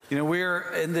You know,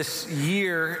 we're in this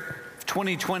year,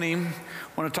 2020,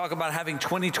 want to talk about having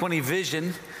 2020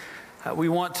 vision. We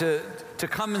want to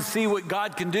come and see what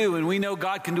God can do, and we know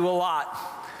God can do a lot.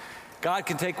 God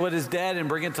can take what is dead and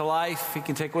bring it to life. He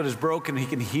can take what is broken, He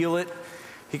can heal it.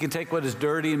 He can take what is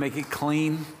dirty and make it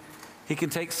clean. He can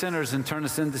take sinners and turn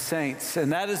us into saints.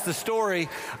 And that is the story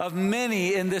of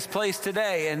many in this place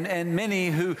today and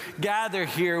many who gather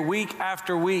here week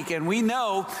after week. And we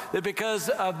know that because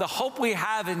of the hope we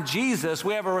have in Jesus,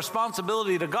 we have a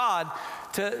responsibility to God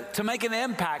to make an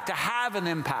impact, to have an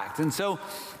impact. And so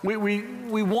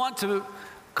we want to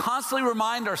constantly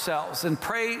remind ourselves and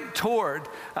pray toward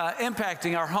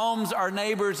impacting our homes, our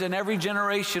neighbors, and every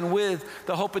generation with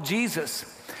the hope of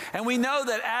Jesus. And we know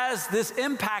that as this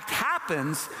impact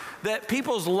happens, that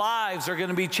people's lives are going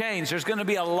to be changed. There's going to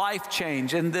be a life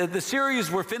change. And the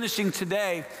series we're finishing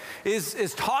today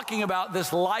is talking about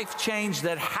this life change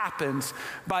that happens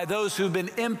by those who've been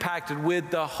impacted with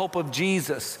the hope of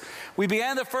Jesus. We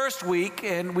began the first week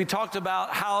and we talked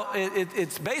about how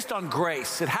it's based on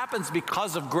grace. It happens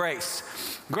because of grace.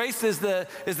 Grace is the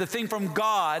thing from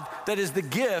God that is the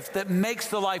gift that makes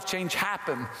the life change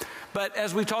happen. But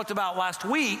as we talked about last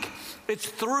week, it's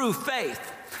through faith.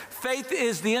 Faith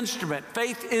is the instrument.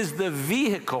 Faith is the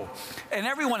vehicle. And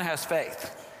everyone has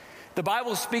faith. The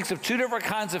Bible speaks of two different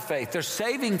kinds of faith. There's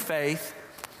saving faith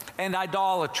and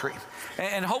idolatry.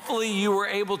 And hopefully you were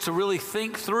able to really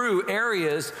think through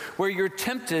areas where you're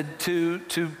tempted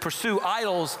to pursue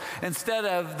idols instead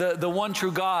of the one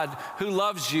true God who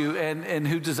loves you and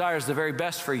who desires the very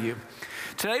best for you.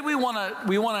 Today we want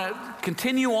to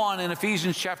continue on in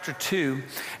Ephesians chapter 2,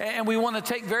 and we want to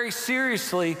take very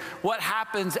seriously what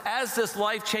happens as this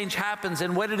life change happens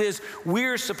and what it is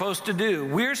we're supposed to do.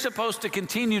 We're supposed to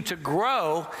continue to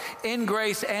grow in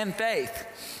grace and faith.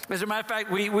 As a matter of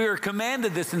fact, we were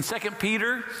commanded this in 2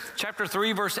 Peter chapter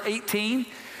 3, verse 18.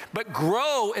 But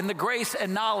grow in the grace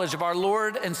and knowledge of our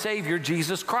Lord and Savior,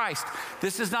 Jesus Christ.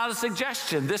 This is not a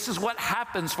suggestion. This is what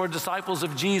happens for disciples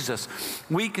of Jesus.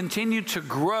 We continue to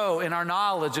grow in our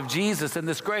knowledge of Jesus and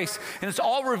this grace, and it's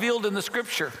all revealed in the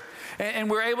Scripture.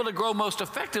 And we're able to grow most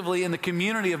effectively in the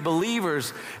community of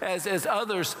believers as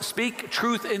others speak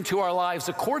truth into our lives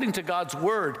according to God's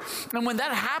word. And when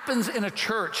that happens in a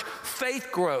church, faith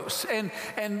grows, and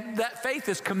that faith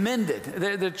is commended.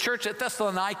 The church at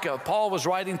Thessalonica, Paul was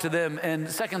writing to them in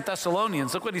 2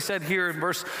 Thessalonians. Look what he said here in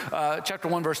chapter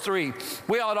 1, verse 3.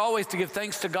 We ought always to give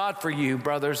thanks to God for you,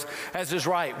 brothers, as is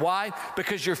right. Why?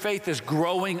 Because your faith is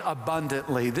growing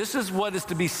abundantly. This is what is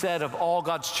to be said of all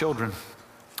God's children.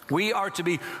 We are to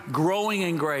be growing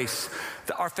in grace.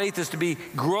 Our faith is to be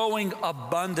growing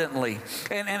abundantly.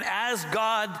 And as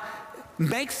God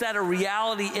makes that a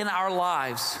reality in our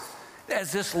lives,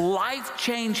 as this life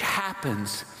change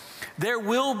happens, there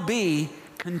will be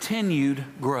continued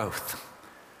growth.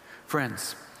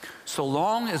 Friends, so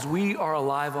long as we are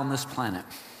alive on this planet,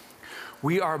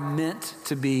 we are meant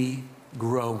to be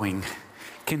growing.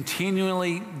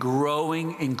 Continually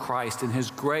growing in Christ, in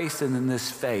His grace and in this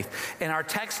faith. In our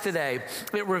text today,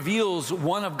 it reveals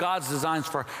one of God's designs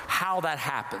for how that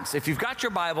happens. If you've got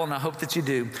your Bible, and I hope that you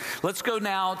do, let's go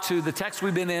now to the text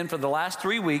we've been in for the last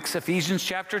 3 weeks, Ephesians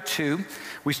chapter 2.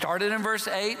 We started in verse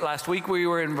 8. Last week we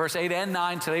were in verse 8 and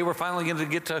 9. Today we're finally going to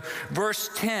get to verse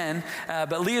 10.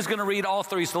 But Leah's going to read all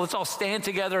three. So let's all stand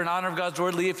together in honor of God's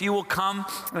word. Leah, if you will come,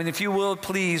 and if you will,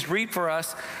 please read for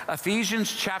us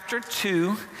Ephesians chapter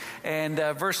 2. And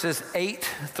verses 8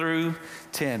 through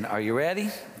 10. Are you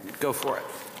ready? Go for it.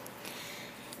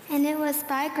 And it was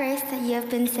by grace that you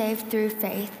have been saved through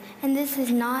faith. And this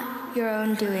is not your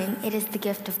own doing. It is the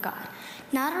gift of God.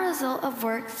 Not a result of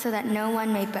works, so that no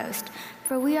one may boast.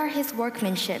 For we are His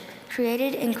workmanship,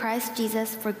 created in Christ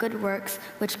Jesus for good works,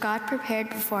 which God prepared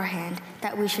beforehand,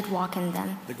 that we should walk in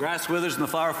them. The grass withers and the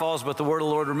flower falls, but the word of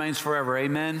the Lord remains forever.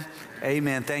 Amen.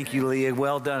 Amen. Thank you, Leah.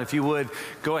 Well done. If you would,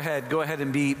 go ahead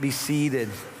and be seated.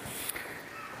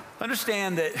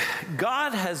 Understand that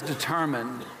God has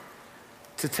determined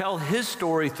to tell His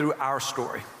story through our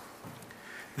story.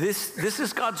 This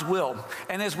is God's will.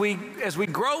 And as we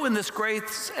grow in this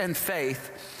grace and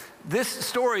faith, this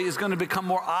story is going to become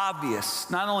more obvious,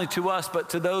 not only to us,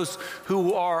 but to those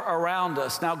who are around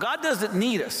us. Now, God doesn't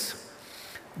need us,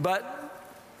 but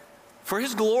for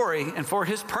His glory and for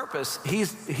His purpose,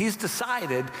 He's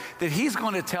decided that He's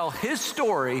going to tell His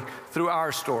story through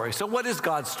our story. So what is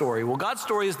God's story? Well, God's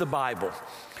story is the Bible.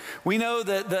 We know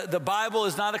that the Bible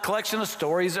is not a collection of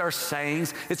stories or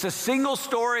sayings. It's a single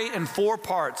story in 4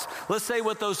 parts. Let's say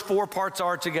what those 4 parts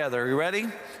are together. Are you ready?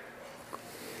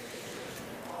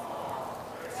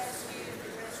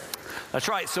 That's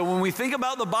right. So when we think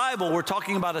about the Bible, we're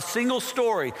talking about a single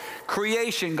story.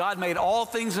 Creation, God made all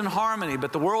things in harmony,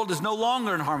 but the world is no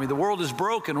longer in harmony. The world is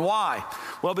broken. Why?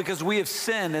 Well, because we have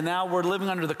sinned, and now we're living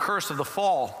under the curse of the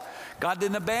fall. God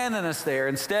didn't abandon us there.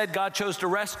 Instead, God chose to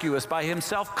rescue us by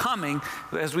himself coming,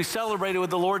 as we celebrated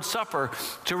with the Lord's Supper,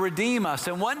 to redeem us.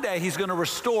 And one day he's going to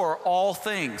restore all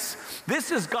things.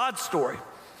 This is God's story.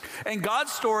 And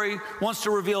God's story wants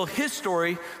to reveal his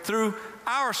story through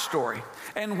our story.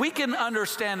 And we can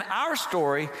understand our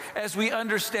story as we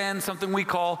understand something we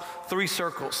call three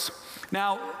circles.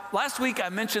 Now, last week I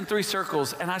mentioned three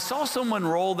circles, and I saw someone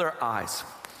roll their eyes.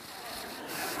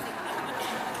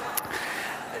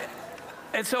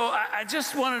 And so I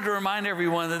just wanted to remind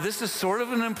everyone that this is sort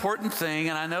of an important thing,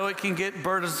 and I know it can get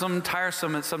burdensome,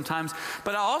 tiresome at sometimes,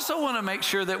 but I also want to make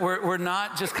sure that we're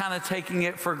not just kind of taking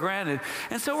it for granted.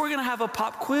 And so we're going to have a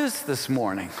pop quiz this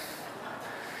morning.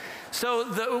 So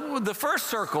the first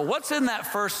circle, what's in that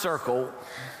first circle?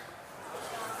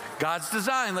 God's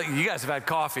design. Look, you guys have had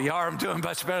coffee. You are doing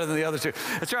much better than the other two.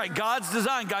 That's right. God's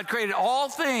design. God created all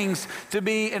things to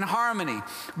be in harmony.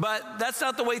 But that's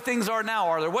not the way things are now,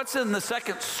 are there? What's in the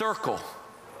second circle?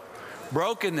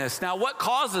 Brokenness. Now, what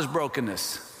causes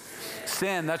brokenness?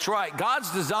 Sin. That's right.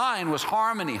 God's design was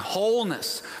harmony,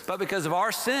 wholeness. But because of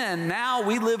our sin, now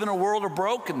we live in a world of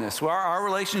brokenness where our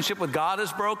relationship with God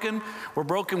is broken. We're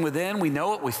broken within. We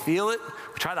know it. We feel it.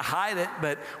 We try to hide it,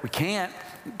 but we can't,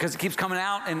 because it keeps coming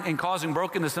out and causing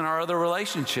brokenness in our other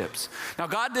relationships. Now,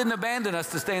 God didn't abandon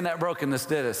us to stay in that brokenness,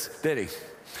 did he?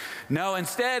 No,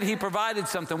 instead, he provided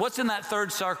something. What's in that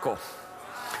third circle?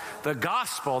 The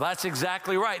gospel. That's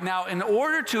exactly right. Now, in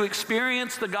order to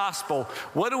experience the gospel,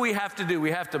 what do we have to do?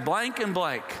 We have to blank and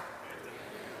blank.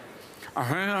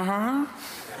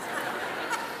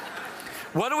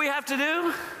 What do we have to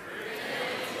do?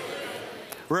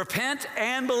 Repent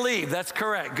and believe. That's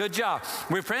correct. Good job.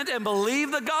 Repent and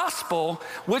believe the gospel,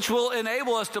 which will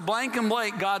enable us to blank and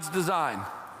blank God's design.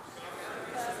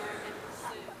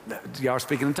 Y'all are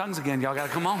speaking in tongues again. Y'all got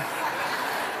to come on.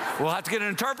 We'll have to get an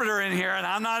interpreter in here, and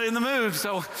I'm not in the mood.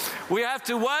 So we have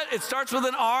to what? It starts with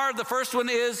an R. The first one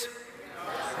is?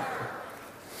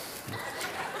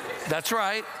 That's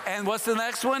right. And what's the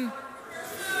next one?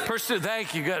 Pursue.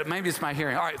 Thank you. Good. Maybe it's my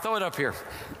hearing. All right, throw it up here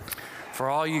for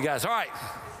all you guys. All right.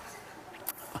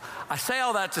 I say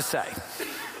all that to say,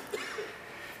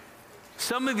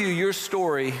 some of you, your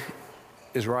story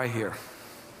is right here.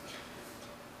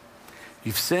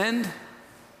 You've sinned,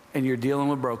 and you're dealing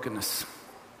with brokenness.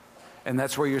 And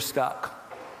that's where you're stuck.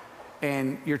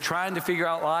 And you're trying to figure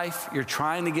out life. You're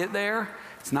trying to get there.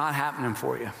 It's not happening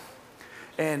for you.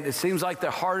 And it seems like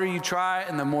the harder you try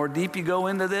and the more deep you go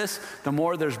into this, the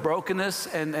more there's brokenness.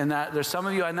 And there's some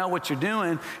of you, I know what you're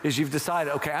doing is you've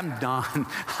decided, okay, I'm done.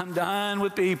 I'm done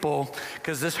with people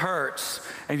because this hurts.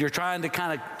 And you're trying to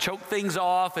kind of choke things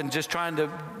off and just trying to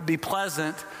be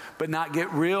pleasant, but not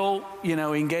get real,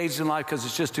 engaged in life because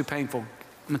it's just too painful. I'm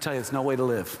going to tell you, it's no way to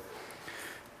live.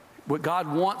 What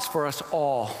God wants for us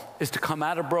all is to come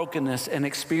out of brokenness and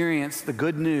experience the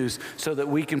good news so that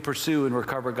we can pursue and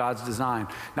recover God's design.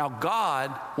 Now,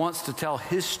 God wants to tell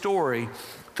his story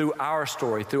through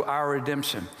our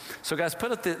redemption. So guys,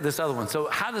 put up this other one. So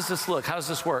how does this look? How does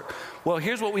this work? Well,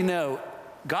 here's what we know.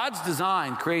 God's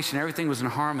design, creation, everything was in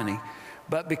harmony.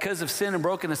 But because of sin and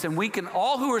brokenness, and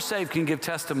all who are saved can give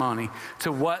testimony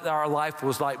to what our life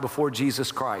was like before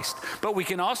Jesus Christ. But we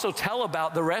can also tell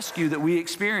about the rescue that we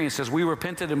experienced as we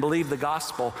repented and believed the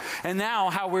gospel. And now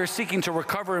how we're seeking to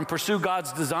recover and pursue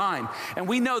God's design. And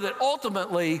we know that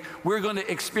ultimately we're going to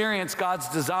experience God's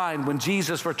design when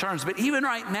Jesus returns. But even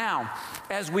right now,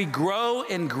 as we grow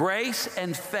in grace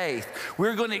and faith,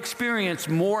 we're going to experience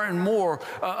more and more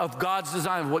of God's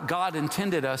design, what God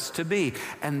intended us to be.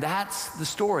 And that's the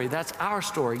story. That's our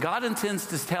story. God intends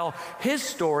to tell his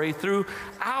story through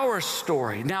our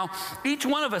story. Now, each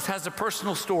one of us has a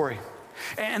personal story.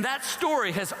 And that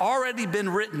story has already been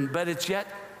written, but it's yet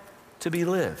to be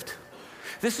lived.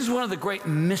 This is one of the great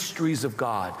mysteries of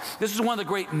God. This is one of the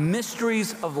great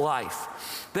mysteries of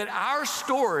life. That our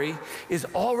story is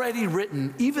already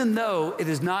written, even though it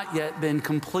has not yet been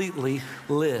completely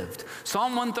lived.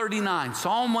 Psalm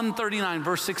 139,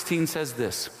 verse 16 says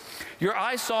this. Your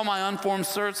eyes saw my unformed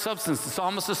substance. The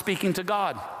psalmist is speaking to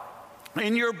God.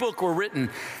 In your book were written,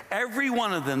 every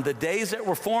one of them, the days that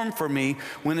were formed for me,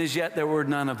 when as yet there were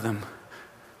none of them.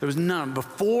 There was none.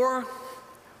 Before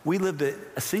we lived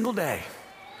a single day,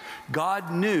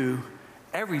 God knew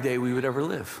every day we would ever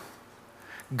live.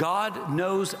 God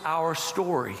knows our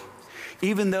story,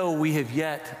 even though we have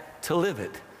yet to live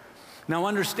it. Now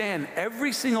understand,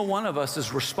 every single one of us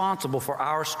is responsible for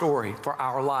our story, for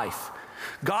our life.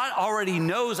 God already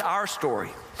knows our story,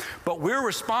 but we're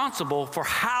responsible for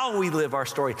how we live our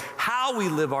story, how we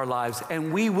live our lives,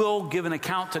 and we will give an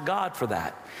account to God for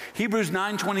that. Hebrews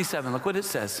 9:27, look what it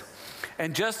says.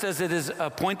 And just as it is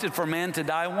appointed for man to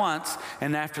die once,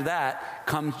 and after that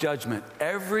comes judgment,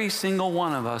 every single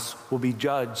one of us will be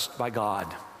judged by God.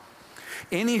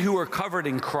 Any who are covered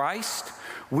in Christ,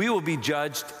 we will be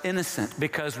judged innocent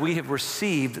because we have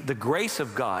received the grace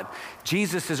of God.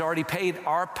 Jesus has already paid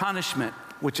our punishment,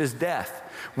 which is death.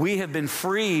 We have been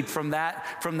freed from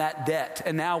that debt,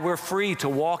 and now we're free to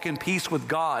walk in peace with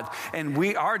God. And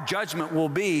our judgment will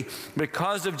be,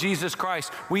 because of Jesus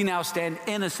Christ, we now stand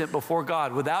innocent before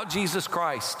God. Without Jesus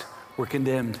Christ, we're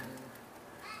condemned.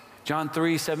 John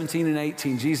 3:17 and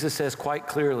 18, Jesus says quite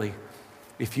clearly,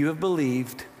 if you have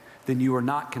believed, then you are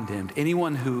not condemned.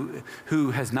 Anyone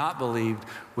who has not believed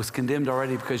was condemned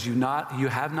already because you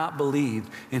have not believed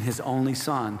in his only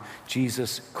Son,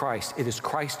 Jesus Christ. It is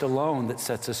Christ alone that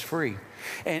sets us free.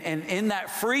 And in that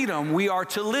freedom, we are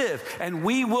to live. And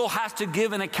we will have to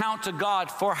give an account to God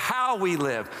for how we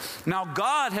live. Now,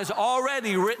 God has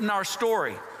already written our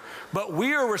story, but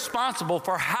we are responsible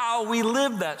for how we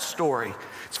live that story.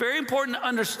 It's very important to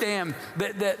understand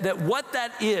that what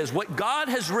that is, what God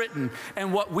has written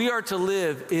and what we are to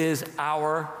live is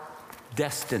our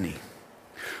destiny.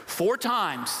 4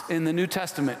 times in the New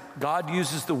Testament, God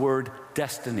uses the word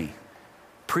destiny,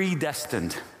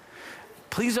 predestined.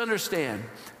 Please understand,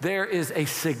 there is a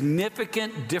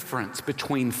significant difference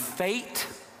between fate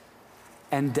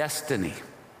and destiny.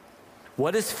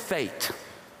 What is fate?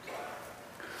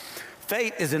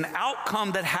 Fate is an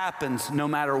outcome that happens no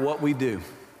matter what we do.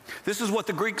 This is what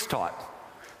the Greeks taught.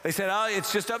 They said, oh,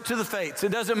 it's just up to the fates.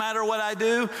 It doesn't matter what I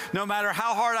do, no matter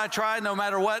how hard I try, no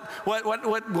matter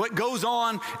what goes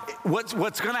on, what's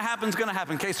going to happen is going to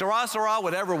happen. Que sera, sera,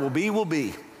 whatever will be, will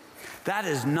be. That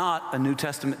is not a New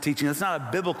Testament teaching. That's not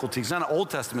a biblical teaching. It's not an Old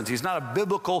Testament teaching. It's not a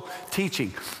biblical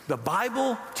teaching. The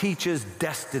Bible teaches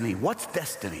destiny. What's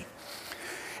destiny?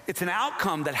 It's an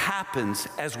outcome that happens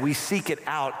as we seek it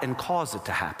out and cause it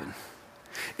to happen.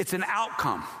 It's an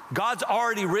outcome. God's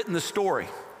already written the story.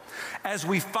 As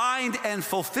we find and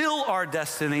fulfill our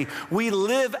destiny, we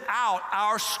live out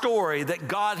our story that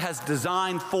God has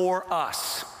designed for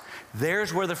us.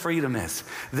 There's where the freedom is.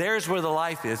 There's where the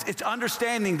life is. It's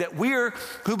understanding that we're,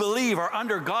 who believe, are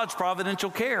under God's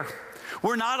providential care.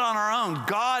 We're not on our own.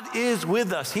 God is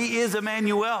with us. He is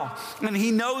Emmanuel, and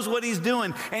He knows what He's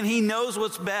doing, and He knows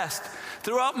what's best.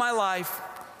 Throughout my life,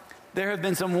 there have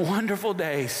been some wonderful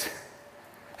days,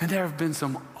 and there have been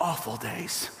some awful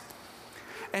days.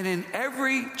 And in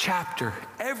every chapter,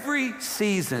 every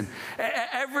season,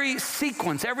 every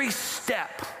sequence, every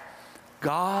step,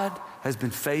 God has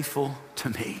been faithful to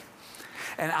me.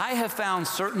 And I have found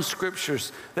certain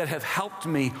scriptures that have helped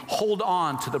me hold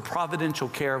on to the providential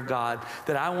care of God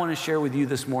that I want to share with you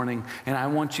this morning, and I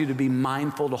want you to be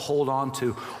mindful to hold on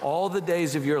to all the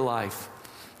days of your life.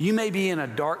 You may be in a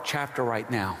dark chapter right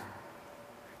now.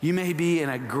 You may be in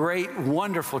a great,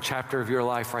 wonderful chapter of your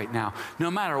life right now. No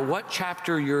matter what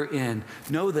chapter you're in,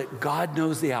 know that God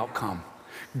knows the outcome.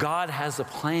 God has a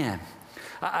plan.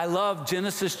 I love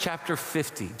Genesis chapter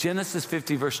 50. Genesis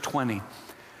 50, verse 20.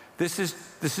 This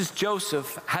is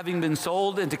Joseph, having been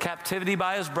sold into captivity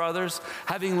by his brothers,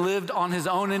 having lived on his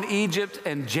own in Egypt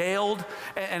and jailed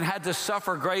and had to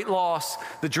suffer great loss.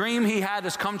 The dream he had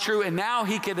has come true, and now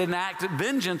he could enact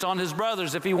vengeance on his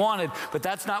brothers if he wanted, but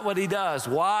that's not what he does.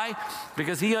 Why?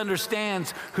 Because he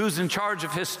understands who's in charge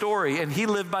of his story, and he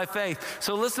lived by faith.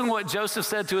 So listen to what Joseph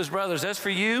said to his brothers. As for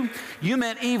you, you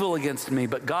meant evil against me,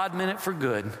 but God meant it for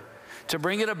good, to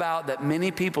bring it about that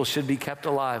many people should be kept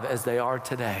alive as they are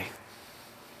today.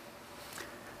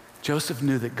 Joseph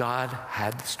knew that God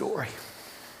had the story.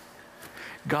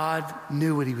 God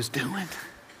knew what He was doing.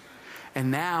 And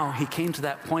now he came to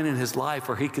that point in his life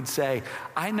where he could say,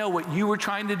 I know what you were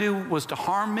trying to do was to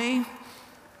harm me,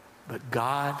 but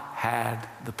God had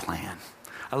the plan.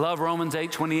 I love Romans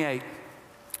 8:28.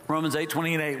 Romans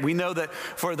 8:28. We know that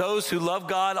for those who love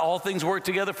God, all things work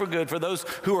together for good. For those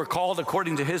who are called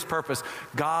according to His purpose,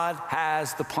 God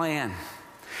has the plan.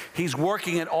 He's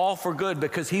working it all for good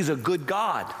because He's a good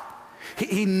God.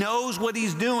 He knows what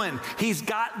He's doing. He's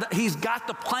got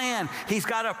the plan. He's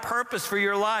got a purpose for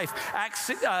your life. Acts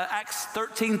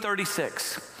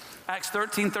 13:36. Acts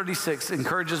 13:36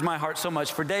 encourages my heart so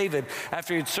much. For David,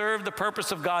 after he'd served the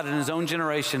purpose of God in his own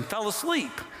generation, fell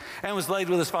asleep and was laid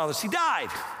with his fathers. He died.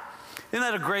 Isn't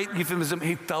that a great euphemism?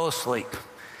 He fell asleep.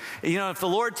 You know, if the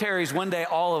Lord tarries, one day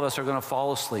all of us are going to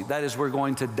fall asleep. That is, we're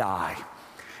going to die.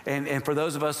 And for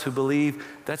those of us who believe,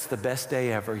 that's the best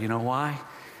day ever. You know why?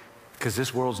 Because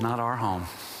this world's not our home.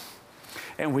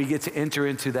 And we get to enter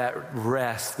into that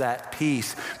rest, that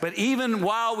peace. But even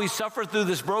while we suffer through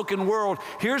this broken world,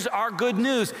 here's our good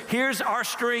news. Here's our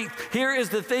strength. Here is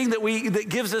the thing that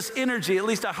gives us energy. At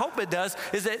least I hope it does.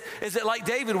 Is that like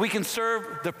David, we can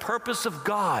serve the purpose of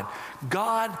God.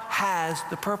 God has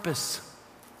the purpose.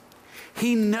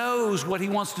 He knows what he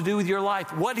wants to do with your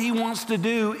life. What he wants to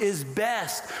do is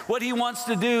best. What he wants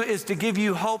to do is to give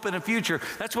you hope and a future.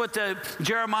 That's what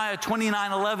Jeremiah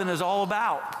 29:11 is all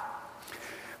about.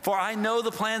 For I know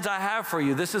the plans I have for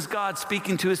you. This is God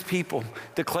speaking to his people,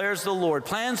 declares the Lord.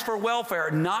 Plans for welfare,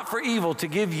 not for evil, to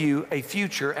give you a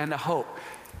future and a hope.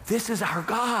 This is our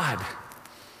God.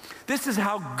 This is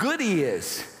how good he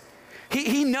is.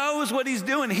 He knows what he's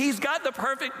doing. He's got the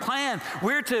perfect plan.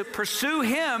 We're to pursue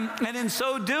him, and in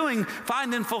so doing,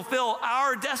 find and fulfill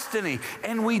our destiny.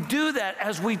 And we do that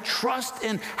as we trust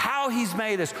in how he's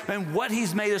made us and what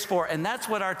he's made us for. And that's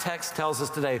what our text tells us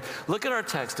today. Look at our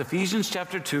text, Ephesians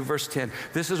chapter 2, verse 10.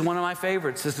 This is one of my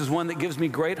favorites. This is one that gives me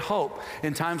great hope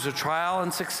in times of trial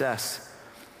and success.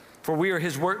 For we are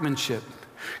his workmanship,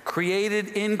 created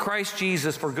in Christ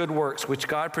Jesus for good works, which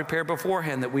God prepared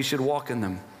beforehand that we should walk in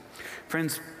them.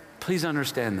 Friends, please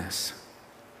understand this.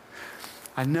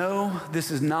 I know this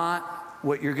is not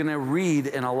what you're going to read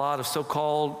in a lot of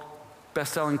so-called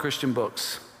best-selling Christian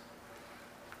books,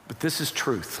 but this is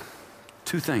truth.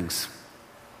 Two things.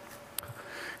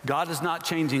 God is not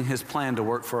changing his plan to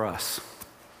work for us.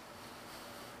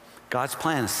 God's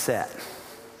plan is set.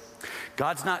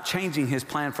 God's not changing his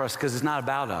plan for us because it's not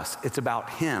about us. It's about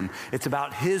him. It's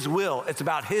about his will. It's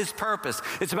about his purpose.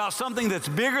 It's about something that's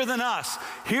bigger than us.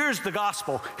 Here's the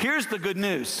gospel. Here's the good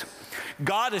news.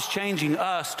 God is changing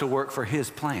us to work for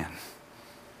his plan.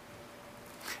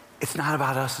 It's not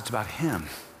about us. It's about him.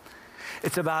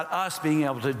 It's about us being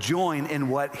able to join in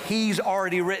what he's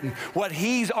already written, what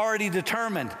he's already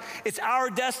determined. It's our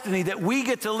destiny that we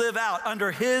get to live out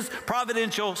under his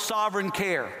providential sovereign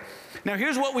care. Now,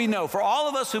 here's what we know. For all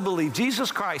of us who believe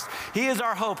Jesus Christ, he is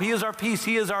our hope, he is our peace,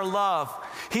 he is our love,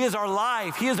 he is our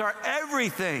life, he is our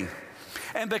everything.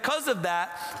 And because of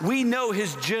that, we know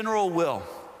his general will.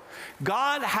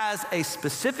 God has a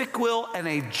specific will and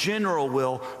a general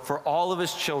will for all of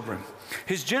his children.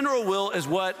 His general will is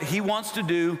what he wants to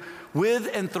do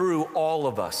with and through all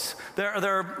of us. There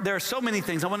are so many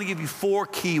things. I want to give you 4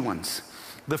 key ones.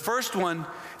 The first one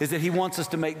is that he wants us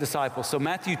to make disciples. So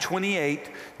Matthew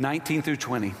 28:19 through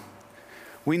 20.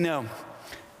 We know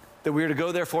that we are to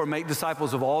go, therefore, and make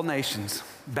disciples of all nations,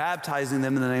 baptizing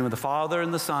them in the name of the Father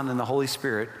and the Son and the Holy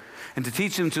Spirit, and to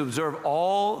teach them to observe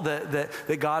all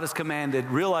that God has commanded,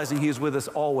 realizing he is with us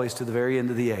always to the very end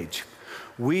of the age.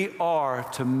 We are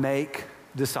to make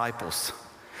disciples.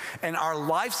 And our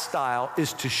lifestyle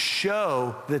is to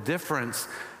show the difference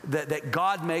that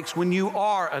God makes when you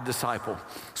are a disciple.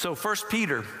 So 1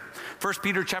 Peter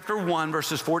chapter 1,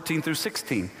 verses 14 through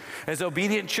 16. As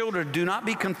obedient children, do not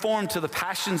be conformed to the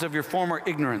passions of your former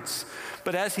ignorance.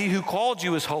 But as he who called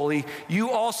you is holy, you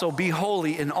also be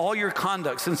holy in all your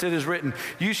conduct, since it is written,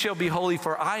 you shall be holy,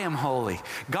 for I am holy.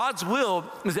 God's will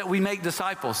is that we make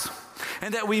disciples.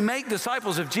 And that we make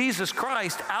disciples of Jesus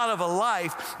Christ out of a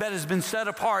life that has been set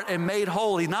apart and made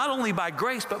holy, not only by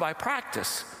grace, but by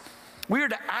practice. We are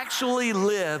to actually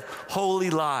live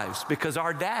holy lives because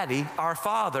our daddy, our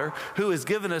Father, who has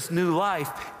given us new life,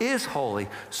 is holy.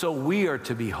 So we are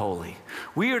to be holy.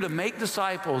 We are to make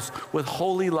disciples with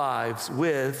holy lives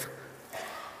with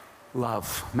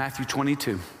love. Matthew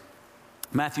 22.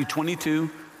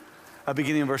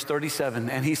 Beginning in verse 37,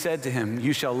 and he said to him,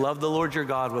 you shall love the Lord your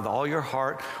God with all your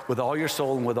heart, with all your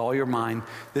soul, and with all your mind.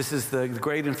 This is the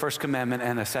great and first commandment,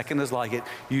 and a second is like it.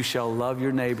 You shall love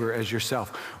your neighbor as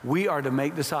yourself. We are to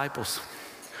make disciples.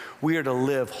 We are to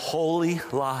live holy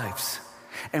lives,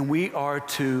 and we are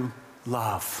to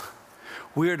love.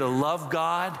 We are to love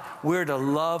God. We are to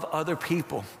love other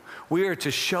people. We are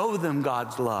to show them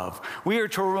God's love. We are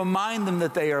to remind them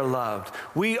that they are loved.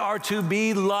 We are to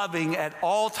be loving at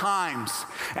all times.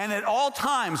 And at all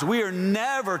times, we are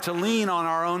never to lean on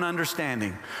our own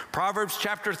understanding. Proverbs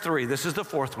chapter 3, this is the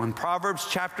 4th one. Proverbs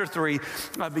chapter 3,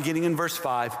 beginning in verse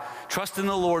 5. Trust in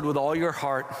the Lord with all your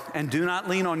heart and do not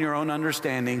lean on your own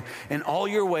understanding. In all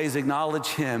your ways acknowledge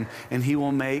him and he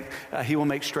will make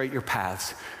straight your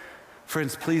paths.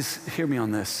 Friends, please hear me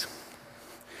on this.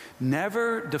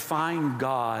 Never define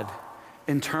God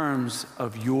in terms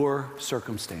of your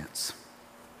circumstance.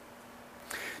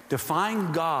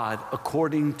 Define God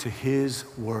according to his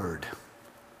word.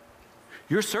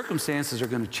 Your circumstances are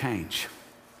going to change.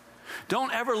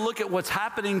 Don't ever look at what's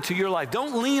happening to your life.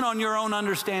 Don't lean on your own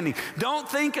understanding. Don't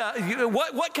think,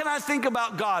 what can I think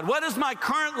about God? What does my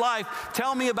current life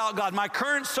tell me about God? My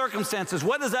current circumstances,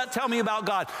 what does that tell me about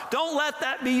God? Don't let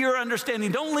that be your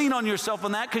understanding. Don't lean on yourself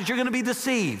on that because you're going to be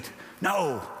deceived.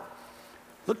 No.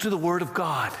 Look to the Word of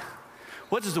God.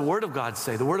 What does the Word of God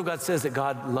say? The Word of God says that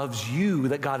God loves you,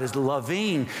 that God is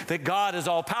loving, that God is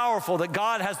all-powerful, that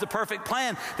God has the perfect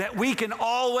plan, that we can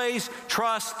always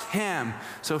trust Him.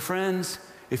 So friends,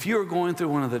 if you are going through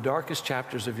one of the darkest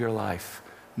chapters of your life,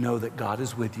 know that God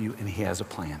is with you and He has a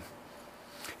plan.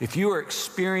 If you are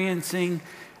experiencing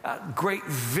great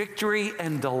victory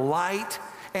and delight,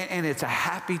 and it's a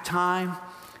happy time,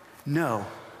 know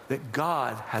that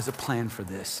God has a plan for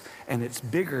this, and it's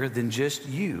bigger than just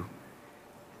you.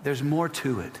 There's more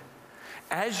to it.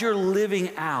 As you're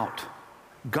living out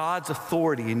God's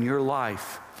authority in your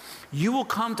life, you will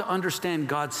come to understand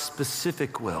God's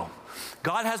specific will.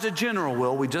 God has a general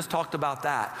will, we just talked about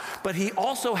that, but He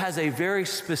also has a very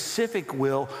specific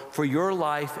will for your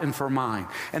life and for mine.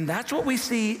 And that's what we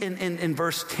see in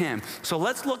verse 10. So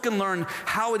let's look and learn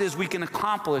how it is we can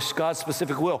accomplish God's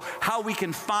specific will, how we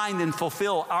can find and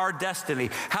fulfill our destiny,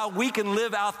 how we can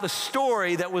live out the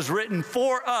story that was written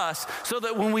for us so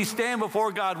that when we stand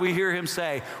before God, we hear Him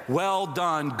say, "Well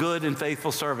done, good and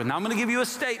faithful servant." Now I'm going to give you a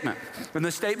statement, and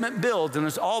the statement builds, and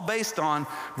it's all based on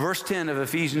verse 10 of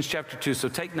Ephesians chapter 2. So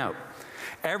take note.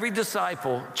 Every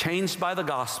disciple changed by the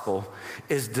gospel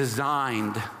is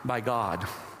designed by God.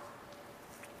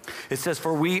 It says,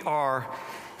 "For we are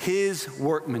His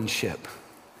workmanship."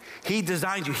 He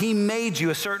designed you. He made you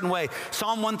a certain way.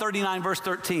 Psalm 139, verse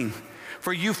 13.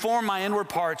 "For you formed my inward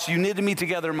parts. You knitted me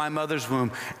together in my mother's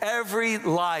womb." Every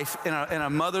life in a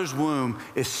mother's womb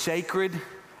is sacred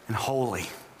and holy,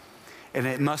 and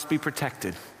it must be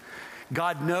protected.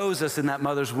 God knows us in that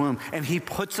mother's womb, and He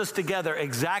puts us together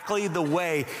exactly the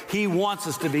way He wants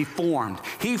us to be formed.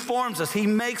 He forms us. He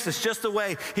makes us just the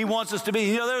way He wants us to be.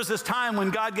 You know, there was this time when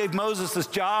God gave Moses this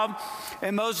job,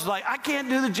 and Moses was like, "I can't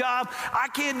do the job. I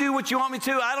can't do what you want me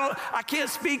to. I can't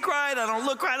speak right. I don't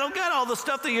look right. I don't got all the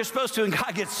stuff that you're supposed to." And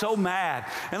God gets so mad.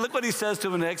 And look what He says to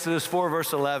him in Exodus 4,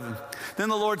 verse 11. "Then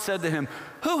the Lord said to him,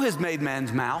 'Who has made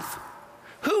man's mouth?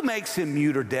 Who makes him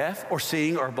mute or deaf or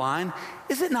seeing or blind?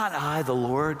 Is it not I, the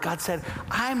Lord?'" God said,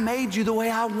 "I made you the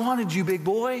way I wanted you, big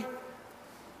boy."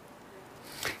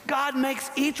 God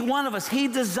makes each one of us. He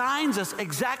designs us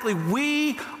exactly.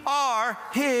 We are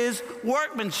His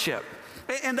workmanship.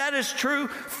 And that is true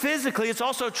physically. It's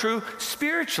also true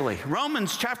spiritually.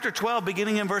 Romans chapter 12,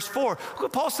 beginning in verse 4. Look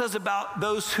what Paul says about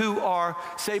those who are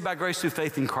saved by grace through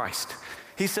faith in Christ.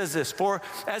 He says this, "For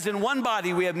as in one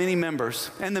body we have many members,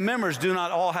 and the members do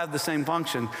not all have the same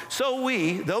function, so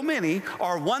we, though many,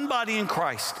 are one body in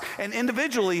Christ, and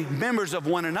individually members of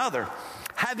one another.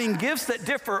 Having gifts that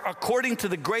differ according to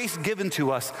the grace given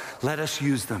to us, let us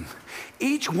use them."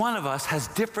 Each one of us has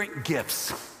different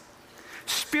gifts,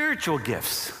 spiritual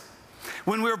gifts.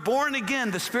 When we're born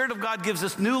again, the Spirit of God gives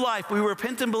us new life. We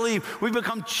repent and believe. We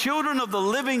become children of the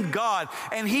living God,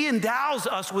 and He endows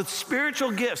us with spiritual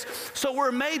gifts. So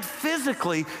we're made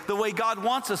physically the way God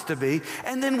wants us to be,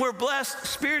 and then we're blessed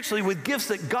spiritually with gifts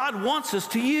that God wants us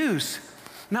to use.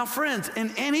 Now, friends,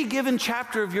 in any given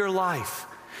chapter of your life,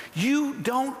 you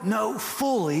don't know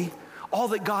fully all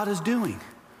that God is doing.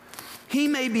 He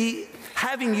may be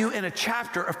having you in a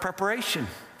chapter of preparation.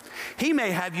 He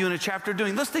may have you in a chapter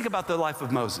doing. Let's think about the life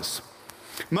of Moses.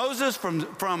 Moses,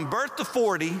 from birth to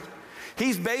 40,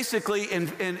 he's basically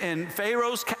in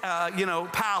Pharaoh's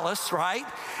palace, right?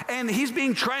 And he's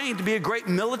being trained to be a great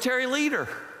military leader.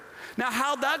 Now,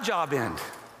 how'd that job end?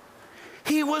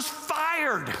 He was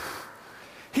fired.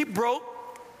 He broke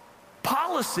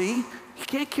policy. You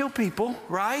can't kill people,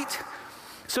 right?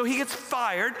 So he gets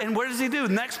fired, and what does he do?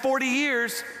 The next 40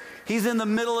 years, he's in the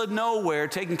middle of nowhere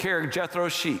taking care of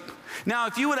Jethro's sheep. Now,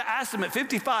 if you would have asked him at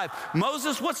 55,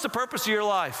 "Moses, what's the purpose of your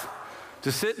life?"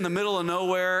 "To sit in the middle of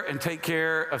nowhere and take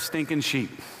care of stinking sheep."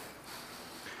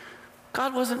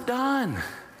 God wasn't done.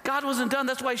 God wasn't done.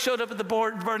 That's why He showed up at the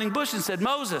burning bush and said,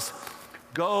 "Moses,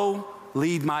 go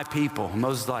lead my people." And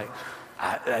Moses is like,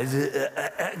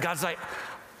 God's like,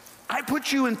 "I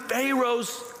put you in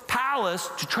Pharaoh's palace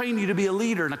to train you to be a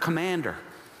leader and a commander.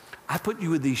 I put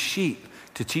you with these sheep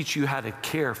to teach you how to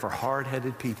care for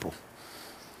hard-headed people.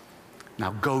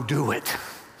 Now go do it."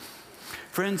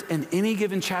 Friends, in any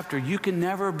given chapter, you can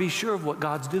never be sure of what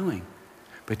God's doing,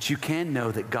 but you can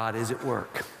know that God is at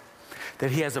work,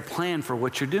 that He has a plan for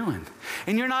what you're doing.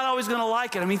 And you're not always going to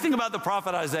like it. I mean, think about the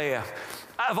prophet Isaiah.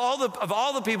 Of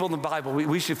all the people in the Bible,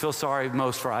 we should feel sorry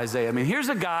most for Isaiah. I mean, here's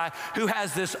a guy who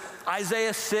has this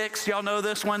Isaiah 6, y'all know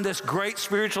this one, this great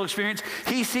spiritual experience.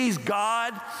 He sees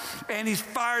God and he's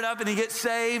fired up and he gets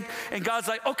saved. And God's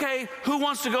like, okay, who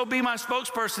wants to go be my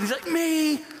spokesperson? He's like,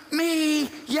 me,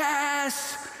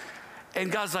 yes.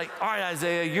 And God's like, all right,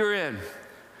 Isaiah, you're in.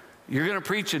 You're going to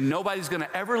preach and nobody's going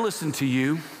to ever listen to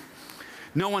you.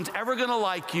 No one's ever going to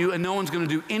like you, and no one's going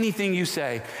to do anything you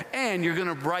say. And you're going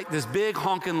to write this big,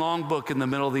 honking, long book in the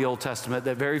middle of the Old Testament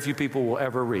that very few people will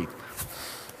ever read.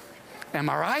 Am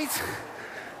I right?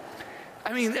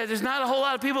 I mean, there's not a whole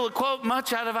lot of people that quote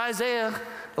much out of Isaiah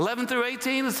 11 through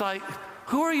 18. It's like,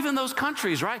 who are even those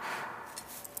countries, right?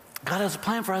 God has a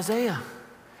plan for Isaiah.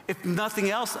 If nothing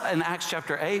else, in Acts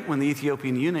chapter 8, when the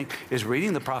Ethiopian eunuch is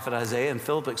reading the prophet Isaiah, and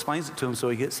Philip explains it to him so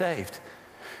he gets saved.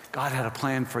 God had a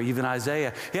plan for even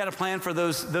Isaiah. He had a plan for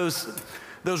those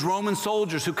Roman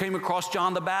soldiers who came across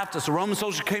John the Baptist. The Roman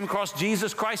soldiers came across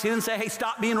Jesus Christ. He didn't say, hey,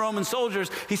 stop being Roman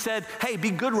soldiers. He said, hey, be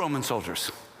good Roman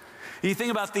soldiers. You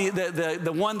think about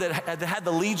the one that had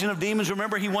the legion of demons.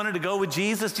 Remember, he wanted to go with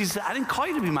Jesus. Jesus said, I didn't call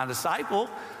you to be my disciple,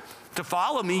 to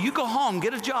follow me. You go home,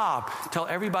 get a job, tell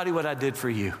everybody what I did for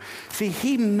you. See,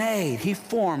 he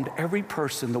formed every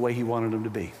person the way he wanted them to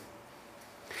be.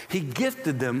 He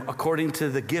gifted them according to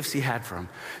the gifts he had for them.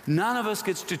 None of us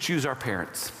gets to choose our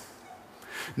parents.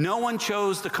 No one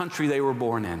chose the country they were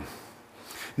born in.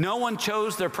 No one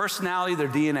chose their personality, their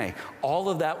DNA. All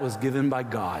of that was given by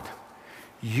God.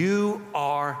 You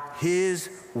are his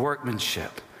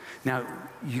workmanship. Now,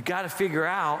 you got to figure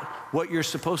out what you're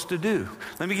supposed to do.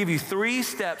 Let me give you 3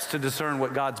 steps to discern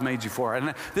what God's made you for.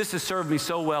 And this has served me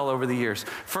so well over the years.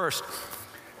 First,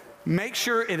 make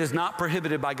sure it is not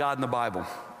prohibited by God in the Bible.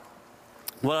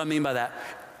 What do I mean by that?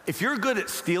 If you're good at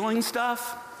stealing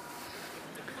stuff,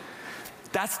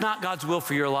 that's not God's will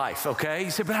for your life, okay? You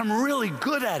say, but I'm really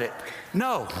good at it.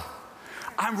 No.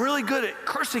 I'm really good at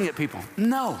cursing at people.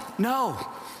 No.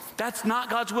 That's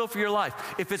not God's will for your life.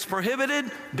 If it's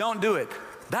prohibited, don't do it.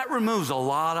 That removes a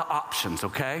lot of options,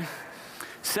 okay?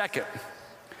 Second,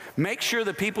 make sure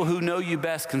the people who know you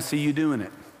best can see you doing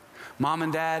it. Mom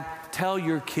and dad, tell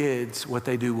your kids what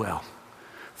they do well.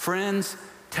 Friends,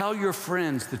 tell your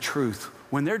friends the truth.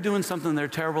 When they're doing something they're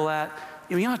terrible at,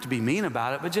 you don't have to be mean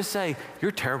about it, but just say,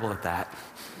 you're terrible at that.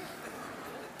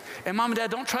 And mom and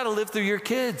dad, don't try to live through your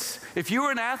kids. If you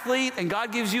were an athlete and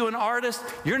God gives you an artist,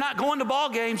 you're not going to ball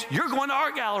games, you're going to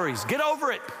art galleries. Get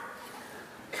over it.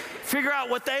 Figure out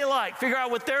what they like, figure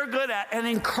out what they're good at, and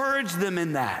encourage them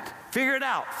in that. Figure it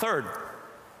out. Third,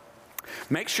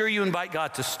 make sure you invite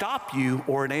God to stop you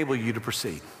or enable you to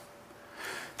proceed.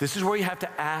 This is where you have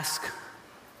to ask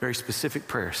very specific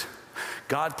prayers.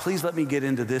 God, please let me get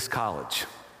into this college.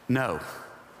 No.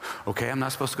 Okay, I'm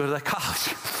not supposed to go to that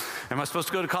college. Am I supposed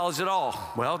to go to college at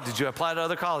all? Well, did you apply to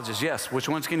other colleges? Yes. Which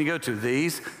ones can you go to?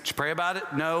 These? Did you pray about it?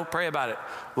 No. Pray about it.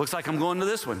 Looks like I'm going to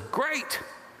this one. Great.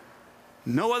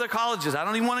 No other colleges. I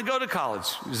don't even want to go to college.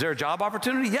 Is there a job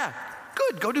opportunity? Yeah.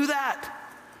 Good. Go do that.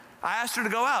 I asked her to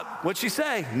go out. What'd she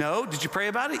say? No. Did you pray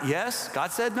about it? Yes.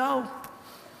 God said no.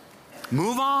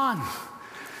 Move on.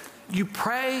 You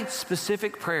pray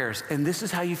specific prayers, and this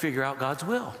is how you figure out God's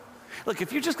will. Look,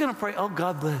 if you're just going to pray, oh,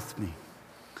 God bless me,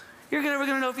 you're never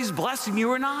going to know if he's blessing you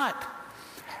or not.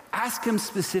 Ask him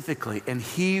specifically, and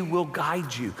he will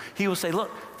guide you. He will say,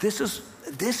 look, this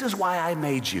is why I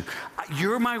made you.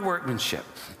 You're my workmanship.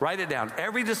 Write it down.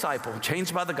 Every disciple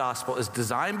changed by the gospel is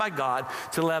designed by God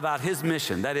to live out his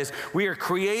mission. That is, we are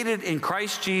created in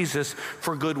Christ Jesus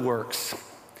for good works.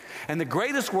 And the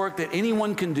greatest work that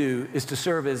anyone can do is to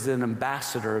serve as an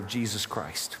ambassador of Jesus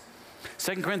Christ.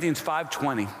 2 Corinthians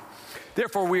 5:20.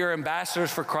 Therefore, we are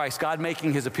ambassadors for Christ, God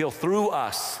making his appeal through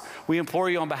us. We implore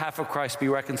you on behalf of Christ, be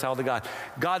reconciled to God.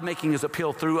 God making his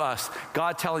appeal through us.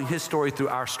 God telling his story through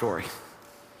our story.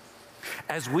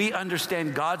 As we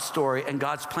understand God's story and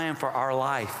God's plan for our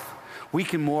life, we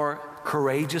can more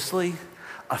courageously,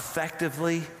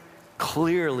 effectively,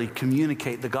 clearly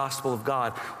communicate the gospel of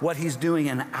God, what he's doing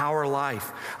in our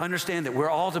life. Understand that we're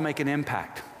all to make an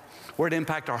impact. We're to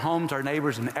impact our homes, our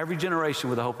neighbors, and every generation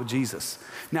with the hope of Jesus.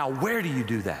 Now, where do you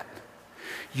do that?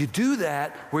 You do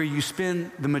that where you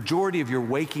spend the majority of your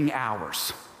waking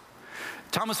hours.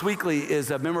 Thomas Weekly is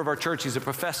a member of our church. He's a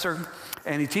professor,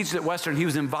 and he teaches at Western. He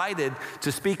was invited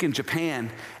to speak in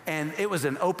Japan, and it was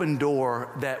an open door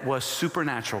that was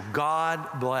supernatural.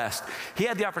 God blessed. He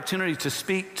had the opportunity to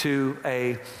speak to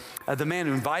the man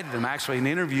who invited him, actually, and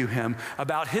interview him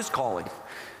about his calling.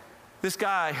 This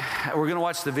guy, we're going to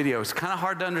watch the video. It's kind of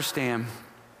hard to understand.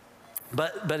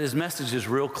 But his message is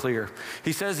real clear.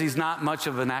 He says he's not much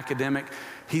of an academic.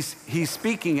 He's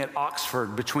speaking at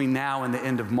Oxford between now and the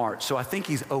end of March, so I think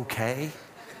he's okay.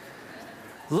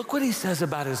 Look what he says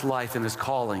about his life and his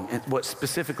calling and what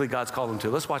specifically God's called him to.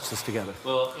 Let's watch this together.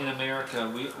 Well, in America,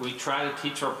 we try to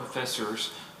teach our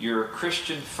professors, you're a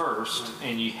Christian first,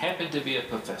 and you happen to be a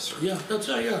professor. Yeah, that's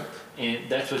right, yeah. And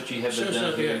that's what you have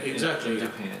done here in exactly,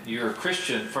 Japan. You're a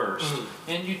Christian first,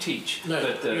 and you teach.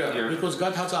 Right, But, because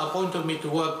God has appointed me to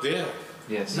work there.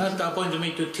 Yes. Not appointed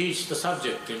me to teach the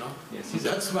subject, you know. Yes,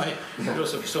 that's my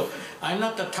philosophy. So I'm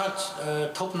not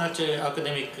a top-notch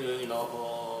academic,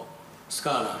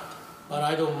 scholar, but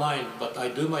I don't mind. But I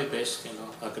do my best,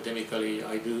 academically.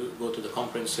 I do go to the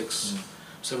conferences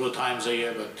several times a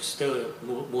year, but still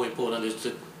more important is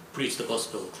to preach the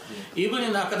gospel. Yeah. Even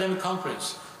in academic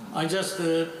conference, I just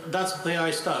that's where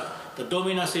I start. The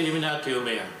Dominus Illuminatio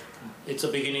Mea. It's the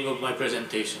beginning of my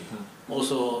presentation.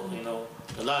 Also,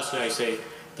 the last way I say,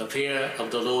 the fear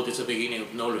of the Lord is the beginning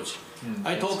of knowledge.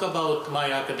 I talk about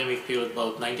my academic field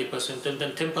about 90%, and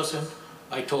then 10%.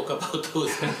 I talk about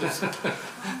those things.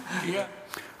 Yeah.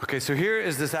 Okay, so here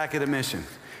is this academician.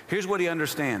 Here's what he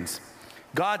understands.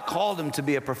 God called him to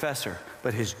be a professor,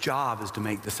 but his job is to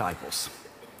make disciples.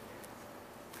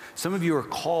 Some of you are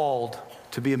called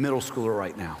to be a middle schooler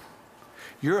right now.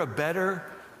 You're a better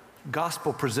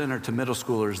gospel presenter to middle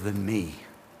schoolers than me.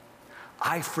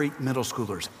 I freak middle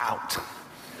schoolers out.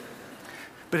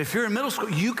 But if you're in middle school,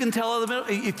 you can tell other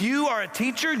if you are a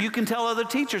teacher, you can tell other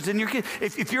teachers. And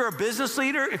if you're a business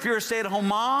leader, if you're a stay-at-home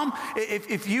mom,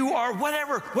 if you are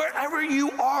wherever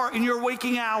you are in your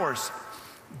waking hours,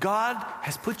 God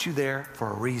has put you there for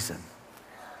a reason.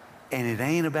 And it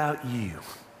ain't about you.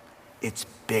 It's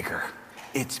bigger.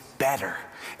 It's better.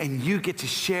 And you get to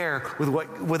share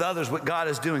with others what God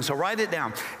is doing. So write it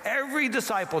down. Every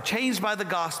disciple changed by the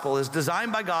gospel is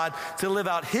designed by God to live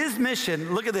out his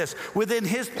mission, look at this, within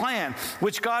his plan,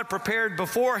 which God prepared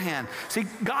beforehand. See,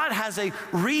 God has a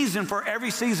reason for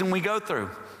every season we go through.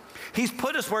 He's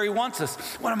put us where he wants us.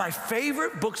 One of my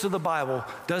favorite books of the Bible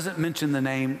doesn't mention the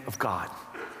name of God.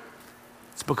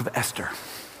 It's the book of Esther.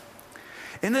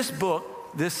 In this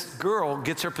book, this girl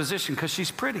gets her position because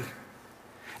she's pretty.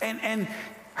 And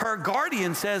her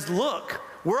guardian says, look,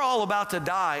 we're all about to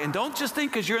die. And don't just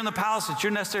think because you're in the palace that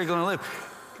you're necessarily going to live.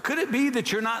 Could it be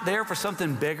that you're not there for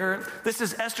something bigger? This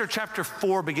is Esther chapter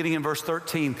 4, beginning in verse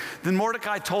 13. Then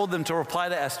Mordecai told them to reply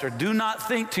to Esther, do not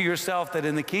think to yourself that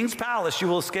in the king's palace you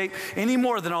will escape any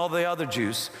more than all the other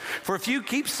Jews. For if you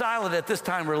keep silent at this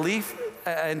time, relief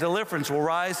and deliverance will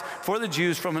rise for the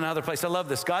Jews from another place. I love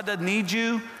this. God doesn't need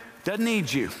you.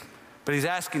 But he's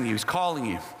asking you, he's calling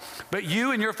you. But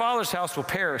you and your father's house will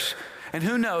perish. And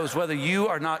who knows whether you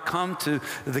are not come to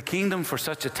the kingdom for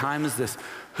such a time as this?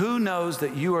 Who knows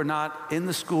that you are not in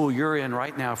the school you're in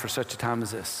right now for such a time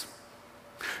as this?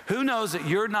 Who knows that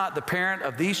you're not the parent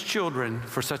of these children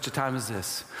for such a time as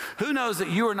this? Who knows that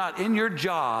you are not in your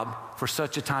job for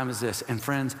such a time as this? And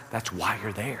friends, that's why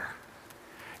you're there.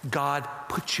 God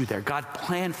put you there. God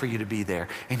planned for you to be there.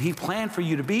 And he planned for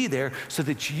you to be there so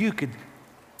that you could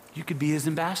be his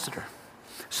ambassador,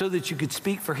 so that you could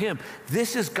speak for him.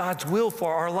 This is God's will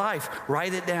for our life.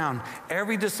 Write it down.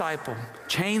 Every disciple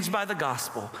changed by the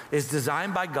gospel is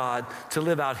designed by God to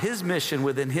live out his mission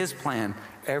within his plan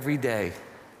every day,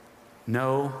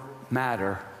 no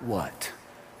matter what.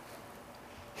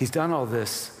 He's done all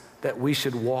this that we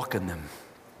should walk in them.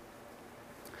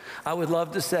 I would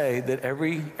love to say that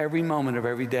every moment of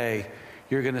every day,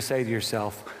 you're going to say to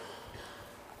yourself,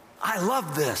 I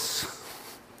love this.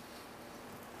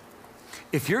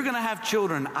 If you're going to have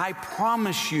children, I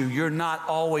promise you're not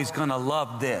always going to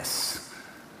love this.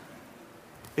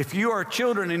 If you are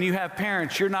children and you have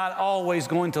parents, you're not always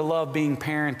going to love being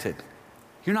parented.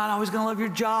 You're not always going to love your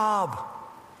job.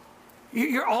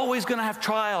 You're always going to have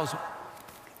trials.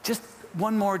 Just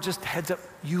one more, just heads up.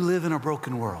 You live in a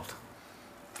broken world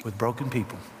with broken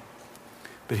people.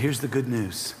 But here's the good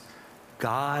news.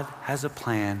 God has a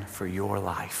plan for your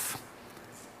life.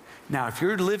 Now, if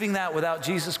you're living that without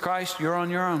Jesus Christ, you're on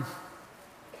your own.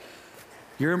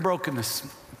 You're in brokenness,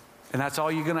 and that's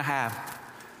all you're going to have.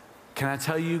 Can I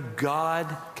tell you,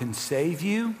 God can save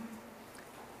you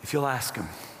if you'll ask him.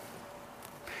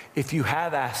 If you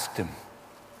have asked him,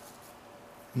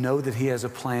 know that he has a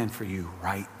plan for you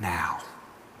right now.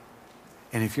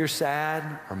 And if you're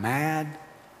sad or mad,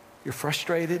 you're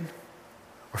frustrated,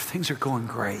 or things are going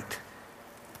great,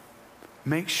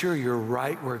 make sure you're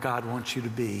right where God wants you to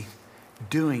be,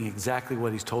 doing exactly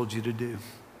what he's told you to do.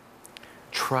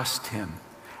 Trust him.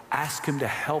 Ask him to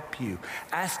help you.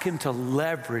 Ask him to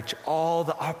leverage all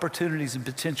the opportunities and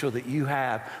potential that you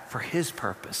have for his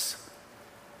purpose.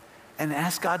 and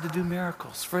ask God to do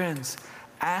miracles. Friends,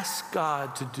 ask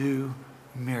God to do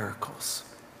miracles.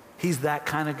 He's that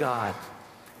kind of God.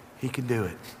 He can do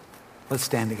it. Let's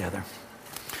stand together.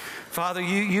 Father,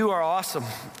 you are awesome,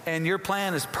 and your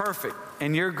plan is perfect,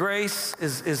 and your grace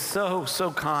is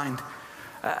so kind.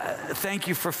 Thank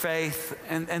you for faith,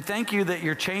 and thank you that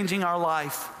you're changing our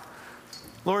life.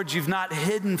 Lord, you've not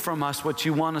hidden from us what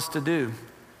you want us to do.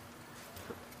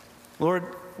 Lord,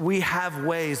 we have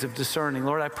ways of discerning.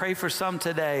 Lord, I pray for some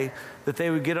today that they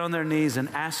would get on their knees and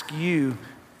ask you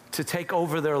to take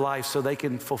over their life so they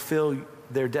can fulfill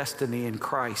their destiny in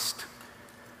Christ.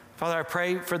 Father, I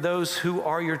pray for those who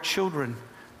are your children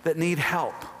that need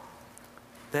help,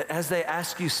 that as they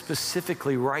ask you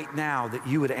specifically right now, that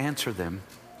you would answer them.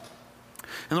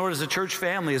 And Lord, as a church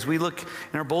family, as we look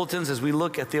in our bulletins, as we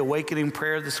look at the awakening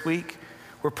prayer this week,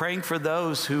 we're praying for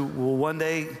those who will one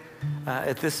day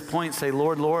at this point say,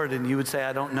 Lord, Lord, and you would say,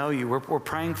 I don't know you. We're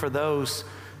praying for those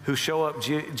who show up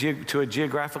to a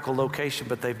geographical location,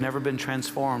 but they've never been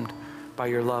transformed by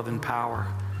your love and power.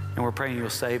 And we're praying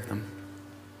you'll save them.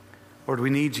 Lord,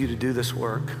 we need you to do this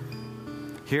work.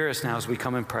 Hear us now as we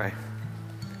come and pray.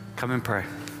 Come and pray.